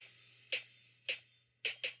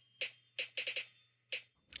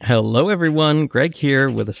Hello everyone, Greg here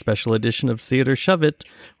with a special edition of Theater Shove It.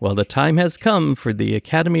 Well, the time has come for the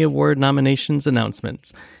Academy Award nominations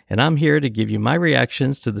announcements, and I'm here to give you my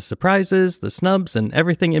reactions to the surprises, the snubs, and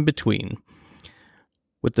everything in between.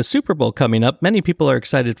 With the Super Bowl coming up, many people are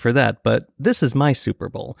excited for that, but this is my Super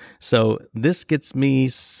Bowl. So this gets me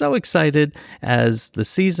so excited as the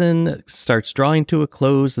season starts drawing to a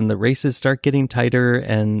close and the races start getting tighter,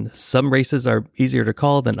 and some races are easier to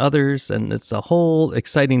call than others, and it's a whole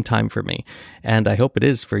exciting time for me, and I hope it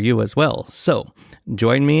is for you as well. So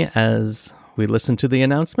join me as we listen to the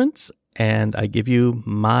announcements, and I give you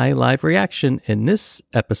my live reaction in this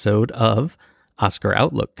episode of Oscar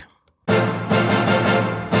Outlook.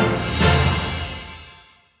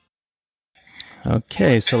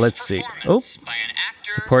 Okay, so let's see. Oh,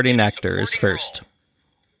 supporting actor is first.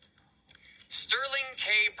 Sterling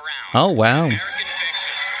K. Brown. Oh, wow. American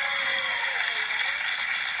Fiction.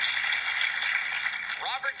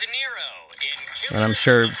 Robert De Niro in Killer. And I'm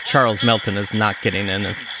sure Charles Melton is not getting in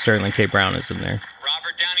if Sterling K. Brown is in there.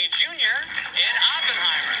 Robert Downey Jr. in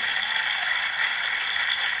Oppenheimer.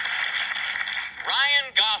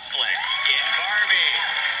 Ryan Gosling in Barbie.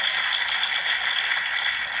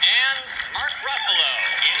 And Mark Ruffalo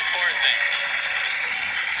in Poor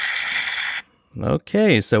Things.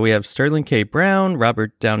 Okay, so we have Sterling K. Brown,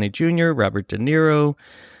 Robert Downey Jr., Robert De Niro,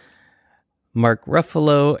 Mark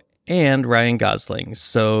Ruffalo, and Ryan Gosling.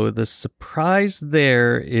 So the surprise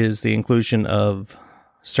there is the inclusion of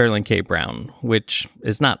Sterling K. Brown, which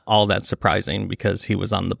is not all that surprising because he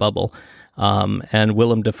was on the bubble. And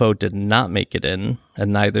Willem Dafoe did not make it in,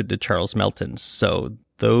 and neither did Charles Melton. So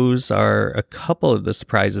those are a couple of the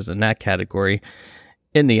surprises in that category.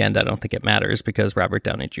 In the end, I don't think it matters because Robert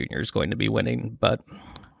Downey Jr. is going to be winning, but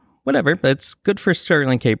whatever. It's good for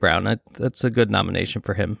Sterling K. Brown. That's a good nomination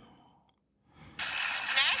for him.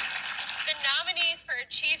 Next, the nominees for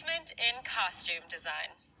Achievement in Costume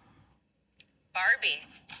Design. Barbie.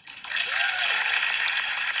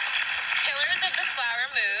 Killers of the Flower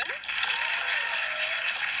Moon.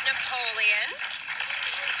 Napoleon.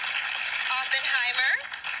 Oppenheimer.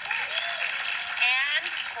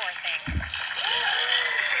 And Poor Things.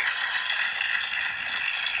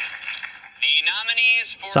 The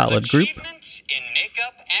nominees for Solid group. Achievement in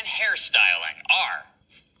Makeup and Hairstyling are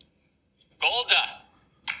Golda,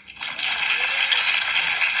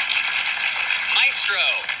 Maestro,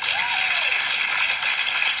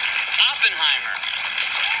 Oppenheimer,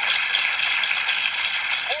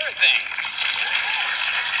 Poor Things,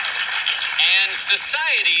 and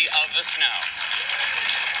Society of the Snow.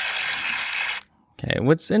 Okay,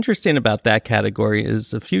 what's interesting about that category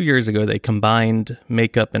is a few years ago they combined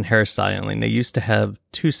makeup and hairstyling. They used to have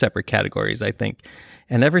two separate categories, I think.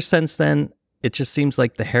 And ever since then, it just seems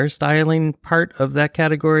like the hairstyling part of that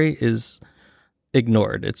category is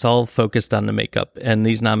ignored. It's all focused on the makeup, and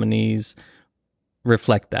these nominees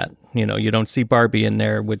reflect that. You know, you don't see Barbie in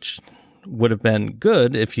there, which would have been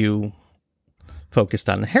good if you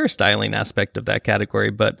focused on the hairstyling aspect of that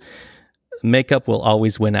category, but makeup will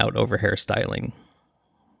always win out over hairstyling.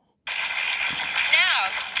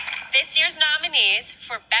 This year's nominees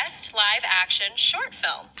for Best Live Action Short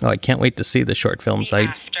Film. Oh, I can't wait to see the short films. The I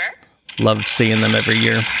After. love seeing them every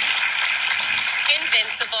year.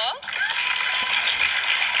 Invincible.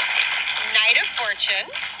 Night of Fortune.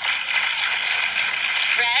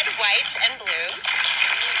 Red, White, and Blue.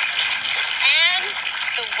 And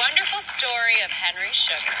The Wonderful Story of Henry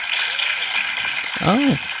Sugar.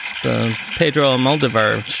 Oh, the Pedro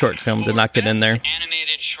Almodovar short film did not get in there. Best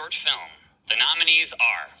animated short film. The nominees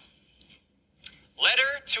are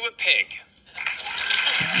Letter to a Pig,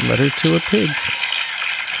 Letter to a Pig.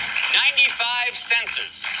 95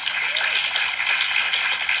 Senses,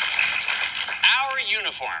 Our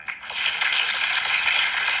Uniform,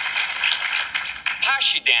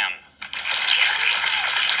 Pashidam,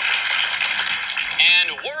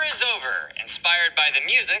 and War is Over, inspired by the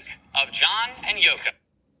music of John and Yoko.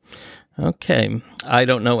 Okay, I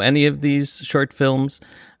don't know any of these short films,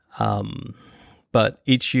 but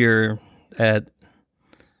each year at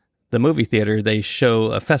the movie theater, they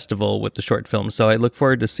show a festival with the short films, so I look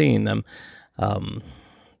forward to seeing them.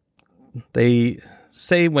 They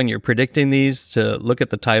say when you're predicting these to look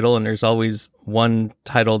at the title, and there's always one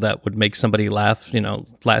title that would make somebody laugh. You know,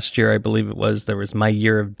 last year, I believe it was, there was My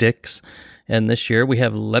Year of Dicks, and this year we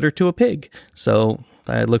have Letter to a Pig, so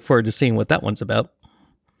I look forward to seeing what that one's about.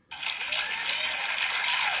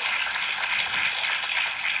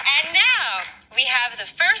 And now we have the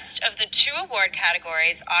first of the two award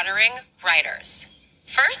categories honoring writers.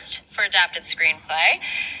 First, for adapted screenplay,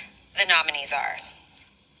 the nominees are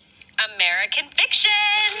American Fiction,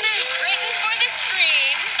 written for the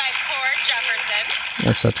screen by Jefferson.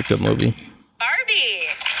 That's such a good movie. Barbie,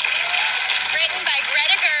 written by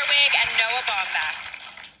Greta Gerwig and Noah Baumbach.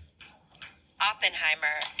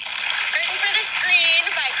 Oppenheimer, written for the screen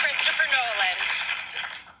by Christopher Nolan.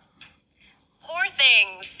 Poor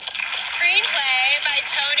Things, screenplay by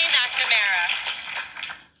Tony McNamara.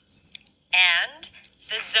 And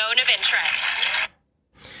The Zone of Interest.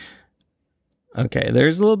 Okay,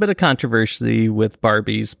 there's a little bit of controversy with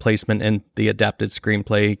Barbie's placement in the adapted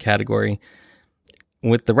screenplay category.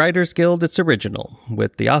 With the Writers Guild, it's original.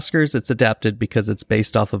 With the Oscars, it's adapted because it's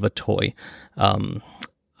based off of a toy.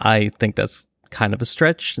 I think that's kind of a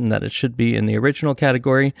stretch and that it should be in the original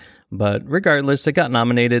category. But regardless, it got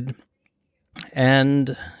nominated.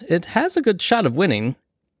 And it has a good shot of winning.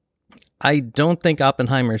 I don't think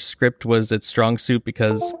Oppenheimer's script was its strong suit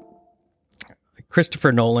because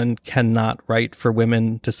Christopher Nolan cannot write for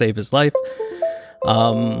women to save his life.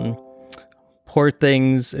 Poor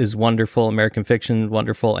Things is wonderful. American Fiction,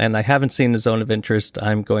 wonderful. And I haven't seen The Zone of Interest.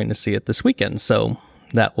 I'm going to see it this weekend. So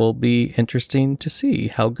that will be interesting to see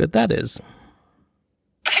how good that is.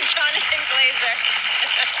 By Jonathan Glazer.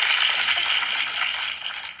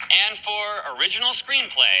 And for original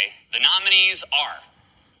screenplay, the nominees are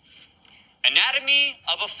Anatomy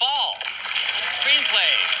of a Fall, screenplay,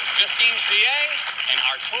 Justine Triet and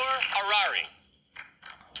Artur Harari.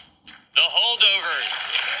 The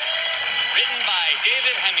Holdovers, written by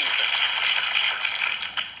David Hemmingson.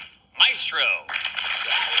 Maestro,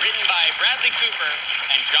 written by Bradley Cooper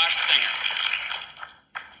and Josh Singer.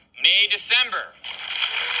 May December,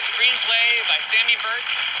 screenplay by Sammy Birch,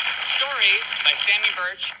 story by Sammy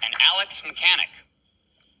Birch and Alex Mechanic.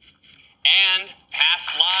 And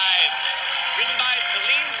Past Lives, written by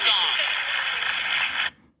Celine Song.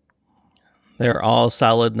 They're all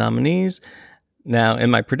solid nominees. Now,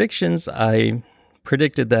 in my predictions, I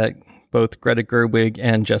predicted that both Greta Gerwig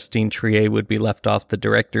and Justine Triet would be left off the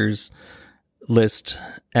director's list,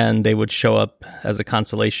 and they would show up as a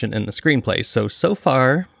consolation in the screenplay. So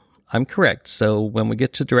far, I'm correct. So when we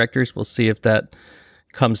get to directors, we'll see if that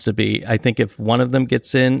comes to be. I think if one of them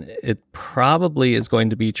gets in, it probably is going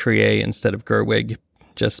to be Triet instead of Gerwig,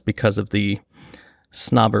 just because of the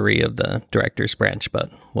snobbery of the director's branch, but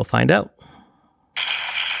we'll find out.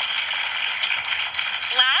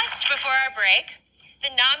 Last, before our break, the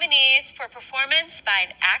nominees for performance by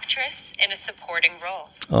an actress in a supporting role.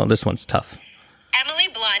 Oh, this one's tough. Emily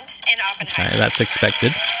Blunt in Oppenheimer. Okay, that's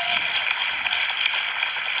expected.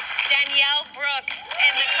 Danielle Brooks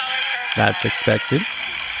in The Color Purple. That's expected.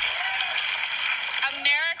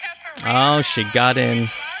 America Ferrera. Oh, she got in.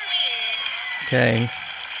 Barbie. Okay.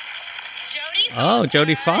 Oh,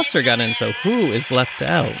 Jodie Foster got in, so who is left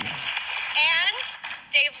out? And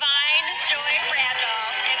Davine Joy Randall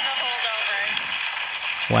in The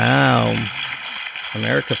Holdovers. Wow.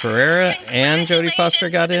 America Ferrera and Jodie Foster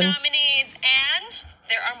got Congratulations to the in. nominees, and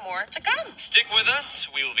there are more to come. Stick with us.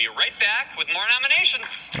 We will be right back with more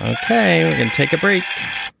nominations. Okay, we're going to take a break.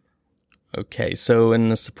 Okay, so in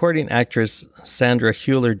the supporting actress, Sandra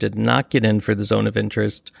Hüller did not get in for The Zone of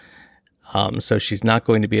Interest. So she's not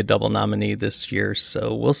going to be a double nominee this year.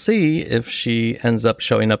 So we'll see if she ends up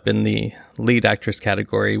showing up in the lead actress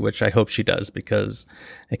category, which I hope she does, because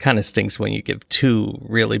it kind of stinks when you give two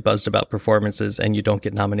really buzzed about performances and you don't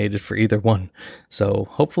get nominated for either one. So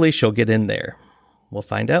hopefully she'll get in there. We'll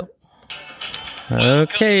find out.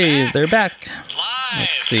 Okay, they're back. Live.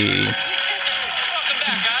 Let's see. Welcome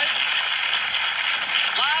back, guys.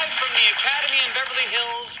 Live from the Academy in Beverly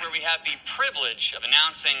Hills, where we have the privilege of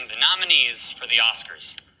announcing the nominees for the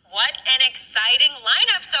Oscars. What an exciting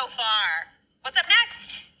lineup so far. What's up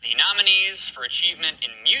next? The nominees for achievement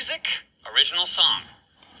in music, original song.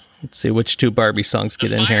 Let's see which two Barbie songs get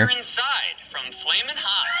The in Fire here. Inside from Flamin'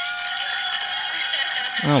 Hot.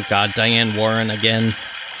 Oh, God, Diane Warren again.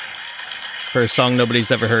 For a song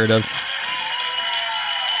nobody's ever heard of.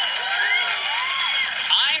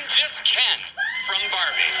 I'm Just Ken from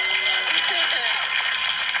Barbie.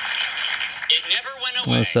 It Never Went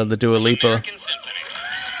Away. Oh, so the Dua from Lipa. American Symphony.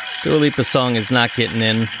 Dua Lipa song is not getting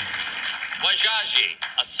in. Wajaji,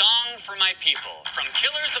 A Song for My People from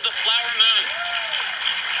Killers of the Flower Moon.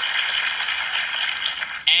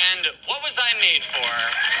 And What Was I Made For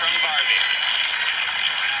from Barbie.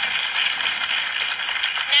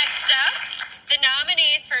 Next up, the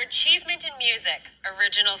nominees for Achievement in Music,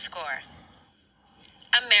 Original Score.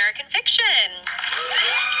 American Fiction.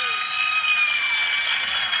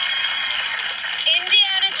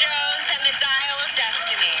 Indiana Jones and the Dial of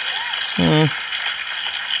Destiny.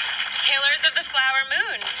 Killers of the Flower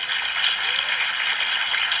Moon.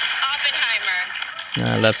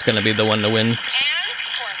 Oppenheimer. That's going to be the one to win. And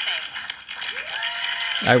Poor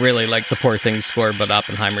Things. I really like the Poor Things score, but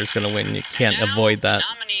Oppenheimer's going to win. You can't Now, avoid that.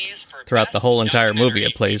 nominees for Throughout the Best whole entire movie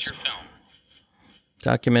it Documentary plays. Feature Film.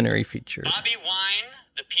 Documentary feature. Bobby Wine,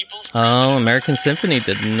 The People's Oh, President. American Symphony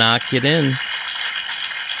did not get in.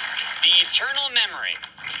 The Eternal Memory.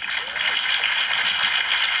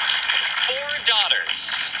 Four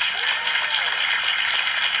Daughters.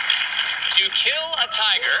 To Kill a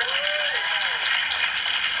Tiger.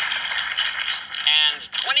 And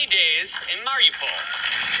 20 Days in Mariupol.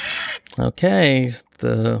 Okay,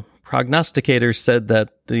 the prognosticators said that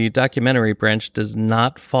the documentary branch does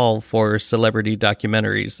not fall for celebrity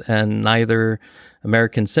documentaries, and neither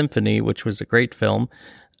American Symphony, which was a great film,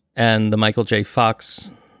 and the Michael J.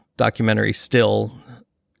 Fox documentary Still,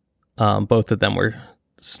 both of them were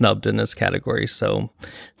snubbed in this category. So,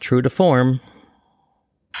 true to form.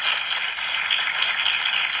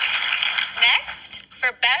 Next,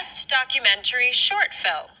 for Best Documentary Short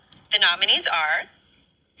Film, the nominees are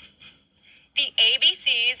The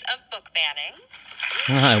ABCs of Book Banning,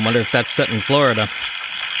 I wonder if that's set in Florida.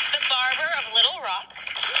 The Barber of Little Rock,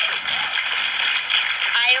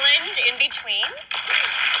 Island in Between,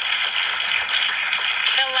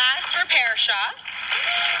 The Last Repair Shop,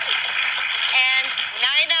 and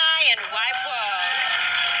Nai Nai and Waipo.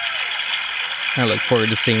 I look forward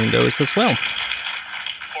to seeing those as well.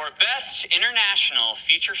 For Best International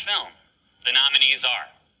Feature Film, the nominees are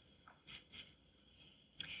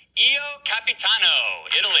Io Capitano,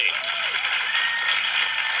 Italy.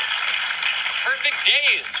 Perfect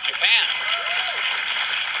Days, Japan.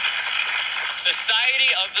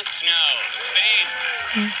 Society of the Snow, Spain.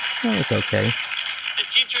 That was okay. The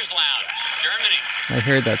Teacher's Lounge, Germany. I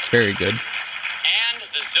heard that's very good. And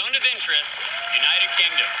The Zone of Interest, United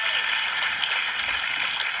Kingdom.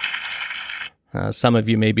 Some of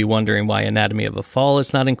you may be wondering why Anatomy of a Fall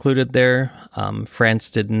is not included there.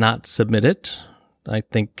 France did not submit it. I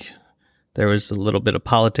think there was a little bit of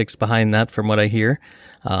politics behind that from what I hear.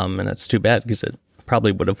 And that's too bad because it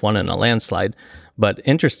probably would have won in a landslide. But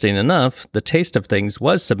interesting enough, The Taste of Things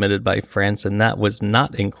was submitted by France and that was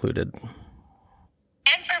not included.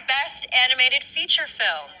 And for Best Animated Feature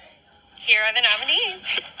Film, here are the nominees.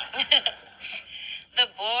 The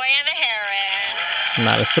Boy and the Heron,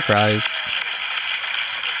 Not a surprise.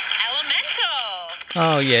 Elemental,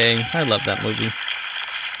 Oh, yay. I love that movie.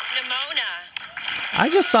 Nimona, I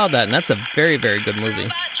just saw that and that's a very, very good movie.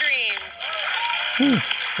 Robot Dreams,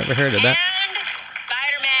 Never heard of that. and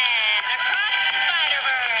Spider-Man Across the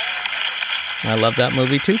Spider-Verse. I love that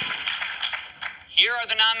movie too. Here are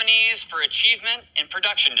the nominees for Achievement in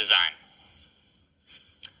Production Design.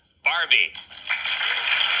 Barbie,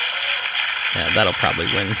 Yeah, that'll probably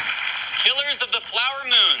win. Killers of the Flower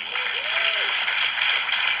Moon,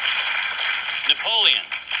 Napoleon,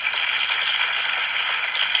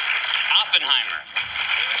 Oppenheimer,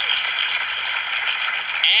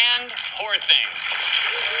 and Poor Things.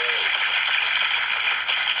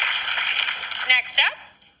 Next up,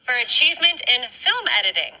 for Achievement in Film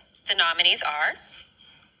Editing, the nominees are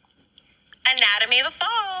Anatomy of a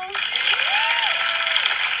Fall,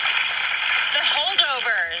 The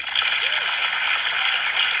Holdovers,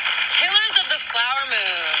 Killers of the Flower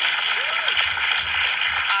Moon,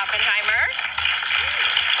 Oppenheimer,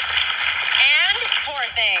 and Poor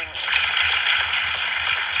Things.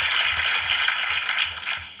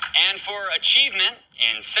 And for Achievement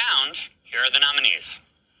in Sound, here are the nominees.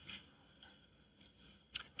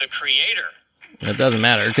 The Creator, It doesn't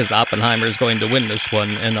matter because Oppenheimer is going to win this one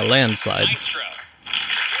in a landslide. Maestro,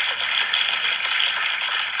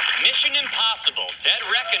 Mission Impossible, Dead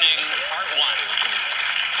Reckoning, Part 1,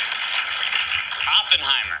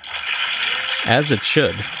 Oppenheimer, As it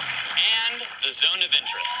should. and The Zone of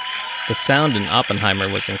Interest. The sound in Oppenheimer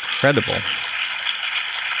was incredible.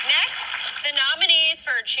 Next, the nominees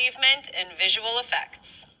for Achievement in Visual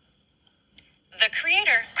Effects. The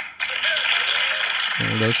Creator,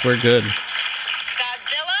 And those were good.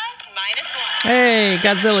 Godzilla -1, Hey,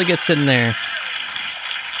 Godzilla gets in there.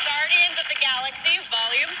 Guardians of the Galaxy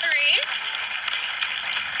Volume 3,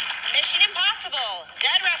 Mission Impossible,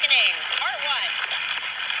 Dead Reckoning, Part 1,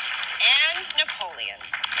 and Napoleon.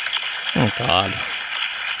 Oh, God.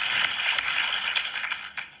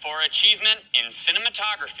 For Achievement in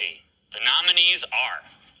Cinematography, the nominees are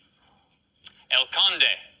El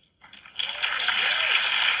Conde,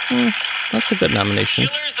 That's a good nomination.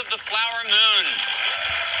 Killers of the Flower Moon,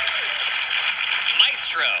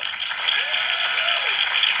 Maestro,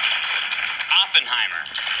 Oppenheimer,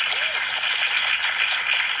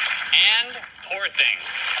 and Poor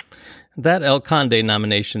Things. That El Conde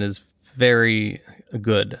nomination is very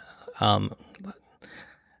good.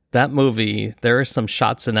 that movie, there are some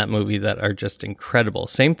shots in that movie that are just incredible.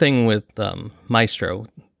 Same thing with Maestro.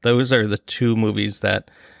 Those are the two movies that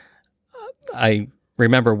I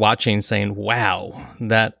remember watching saying, wow,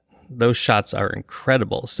 those shots are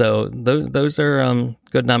incredible. So those are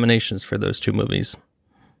good nominations for those two movies.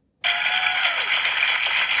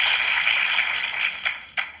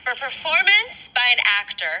 For performance by an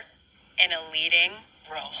actor in a leading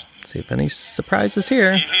role. Let's see if any surprises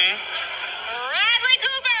here. Bradley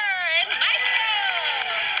Cooper in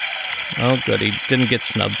Maestro. Oh, good. He didn't get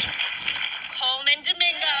snubbed. Coleman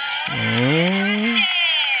Domingo.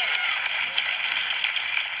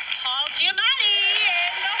 Paul Giamatti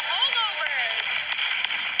in The Holdovers.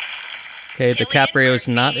 Okay, DiCaprio's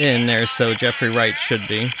Cillian not Murphy in there, so Jeffrey Wright should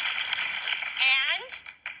be. And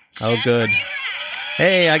Oh, good. Jeffrey Wright.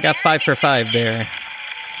 Hey, I got 5 for 5 there.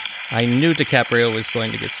 I knew DiCaprio was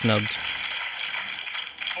going to get snubbed.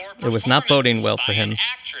 For It was not boding well performance for by him. an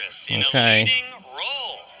actress in Okay. a leading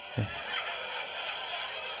role.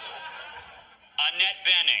 Annette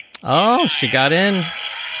Bening. Oh, she got in.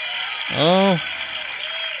 Oh.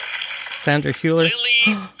 Sandra Hüller. Lily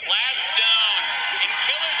Gladstone in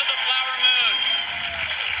Killers of the Flower Moon.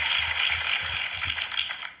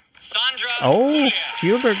 Sandra Oh,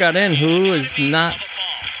 Hüller Hüller got in. Who is Enemy not? of the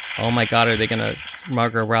Fall. Oh my God, are they going to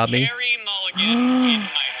Margot Robbie? Carey Mulligan in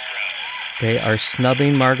Maestro. They are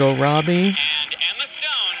snubbing Margot Robbie. And Emma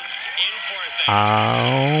Stone in Poor Things.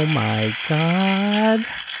 Oh my God.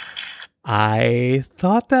 I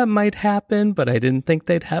thought that might happen, but I didn't think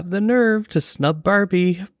they'd have the nerve to snub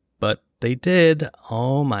Barbie. But they did.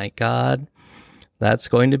 Oh my God. That's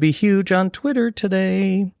going to be huge on Twitter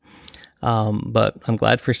today. But I'm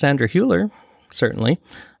glad for Sandra Hüller, certainly.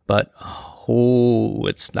 But,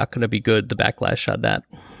 it's not going to be good, the backlash on that.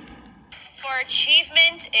 For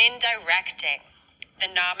achievement in directing, the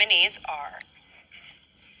nominees are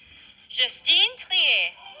Justine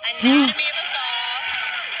Triet, Anatomy of a Fall,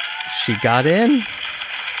 She got in.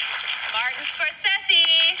 Martin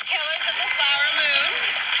Scorsese, Killers of the Flower Moon,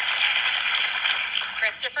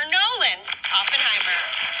 Christopher Nolan, Oppenheimer,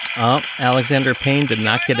 Oh, Alexander Payne did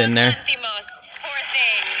not get in there. Yorgos Lanthimos, Poor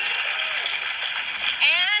Things,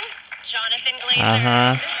 and Jonathan Glazer,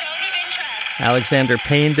 Uh-huh. The Zone of Interest. Alexander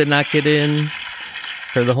Payne did not get in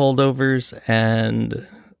for the holdovers, and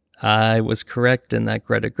I was correct in that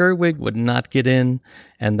Greta Gerwig would not get in,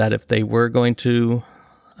 and that if they were going to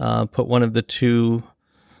put one of the two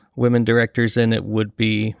women directors in, it would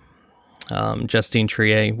be Justine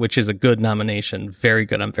Triet, which is a good nomination. Very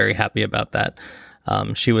good. I'm very happy about that.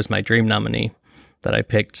 She was my dream nominee that I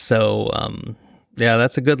picked. So, yeah,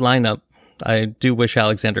 that's a good lineup. I do wish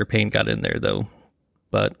Alexander Payne got in there, though.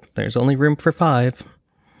 But there's only room for 5.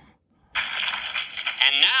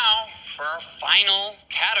 And now for our final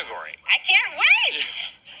category. I can't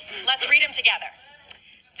wait! Let's read them together.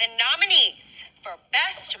 The nominees for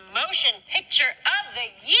Best Motion Picture of the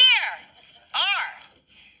Year are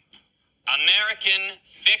American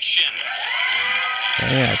Fiction.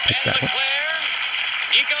 Yeah, I picked Ben that one. LeClaire,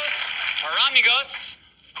 Nikos Paramigos,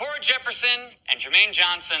 Cora Jefferson, and Jermaine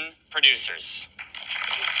Johnson, producers.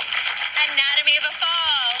 Anatomy of a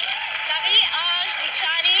Fall, David Ange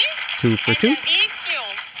Lichani, 2 for and 2. David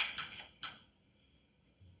Thion.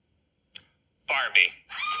 Barbie.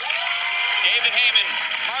 David Heyman,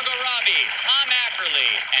 Margot Robbie, Tom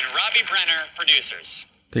Ackerley, and Robbie Brenner, producers.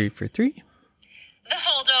 3 for 3. The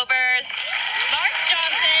Holdovers, Mark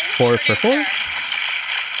Johnson, 4 for 4. producer.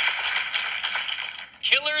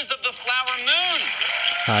 Killers of the Flower Moon.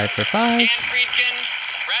 5 for 5. Dan Friedkin,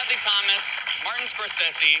 Bradley Thomas, Martin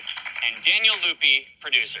Scorsese, and Daniel Lupi,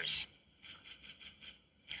 producers.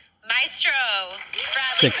 Maestro,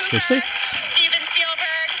 Bradley 6 for Cooper, 6. Steven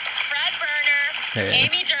Spielberg, Fred Berner, Hey.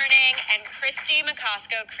 Amy Durning, and Christy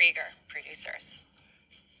McCosco Krieger, producers.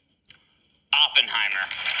 Oppenheimer.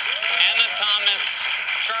 Emma Thomas,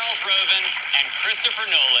 Charles Roven, and Christopher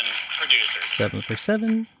Nolan, producers. 7 for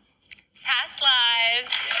 7. Past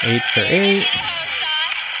Lives, 8 for 8. David Hinojosa,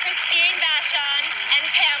 Christine Vachon, and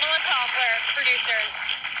Pamela Koffler, producers.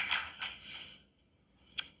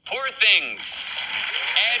 Poor Things.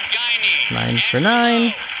 Ed Guiney. 9 for Andrew 9. Lowe,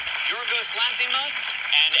 Yorgos Lanthimos,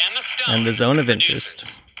 and Emma Stone. And the Zone of producers.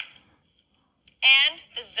 Interest. And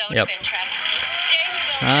The Zone Yep. of Interest.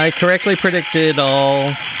 James Wilson. I correctly predicted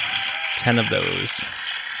all 10 of those.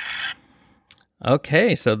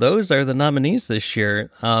 Okay, so those are the nominees this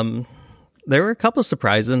year. There were a couple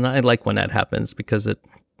surprises, and I like when that happens because it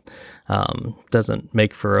doesn't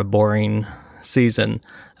make for a boring season.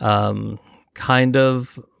 Kind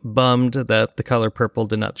of bummed that The Color Purple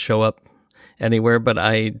did not show up anywhere, but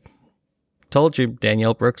I told you,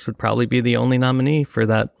 Danielle Brooks would probably be the only nominee for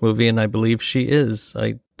that movie, and I believe she is.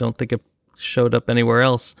 I don't think it showed up anywhere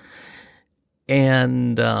else.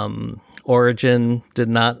 And Origin did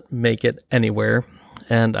not make it anywhere,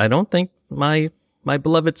 and I don't think my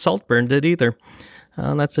beloved Saltburn did either.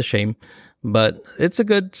 That's a shame. But it's a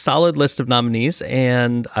good, solid list of nominees,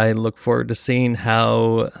 and I look forward to seeing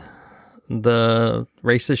how the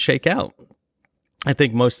races shake out. I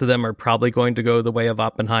think most of them are probably going to go the way of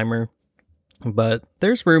Oppenheimer, but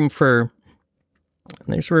there's room for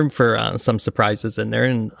some surprises in there,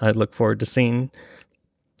 and I look forward to seeing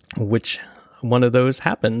which one of those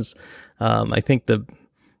happens. I think the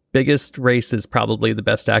biggest race is probably the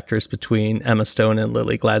Best Actress between Emma Stone and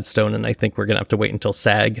Lily Gladstone, and I think we're going to have to wait until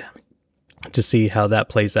SAG to see how that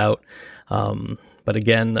plays out. But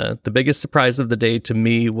again, the biggest surprise of the day to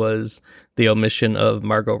me was the omission of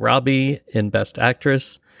Margot Robbie in Best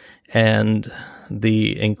Actress and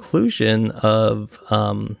the inclusion of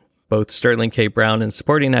both Sterling K. Brown in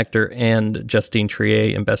Supporting Actor and Justine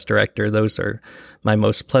Triet in Best Director. Those are my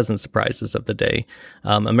most pleasant surprises of the day.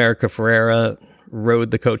 America Ferrera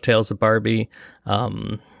rode the coattails of Barbie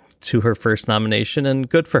to her first nomination, and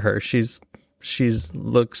good for her. She's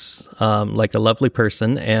looks like a lovely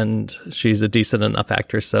person, and she's a decent enough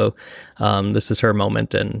actress. So this is her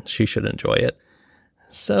moment, and she should enjoy it.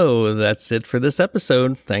 So that's it for this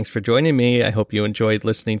episode. Thanks for joining me. I hope you enjoyed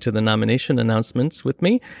listening to the nomination announcements with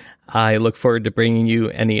me. I look forward to bringing you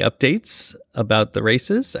any updates about the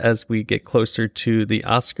races as we get closer to the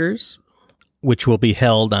Oscars, which will be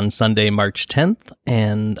held on Sunday, March 10th,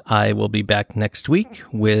 and I will be back next week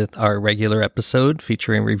with our regular episode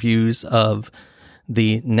featuring reviews of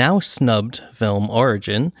the now snubbed film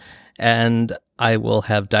Origin, and I will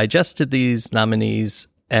have digested these nominees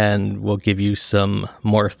and will give you some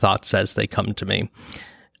more thoughts as they come to me.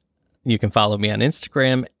 You can follow me on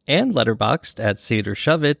Instagram and Letterboxd at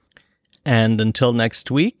 @SeeItOrShoveIt, and until next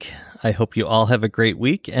week, I hope you all have a great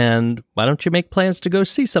week, and why don't you make plans to go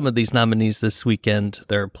see some of these nominees this weekend?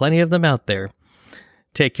 There are plenty of them out there.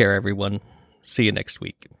 Take care, everyone. See you next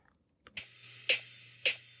week.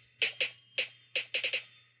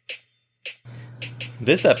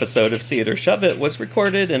 This episode of See It or Shove It was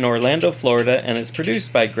recorded in Orlando, Florida, and is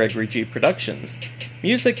produced by Gregory G. Productions.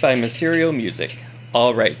 Music by Mysterio Music.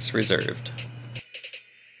 All rights reserved.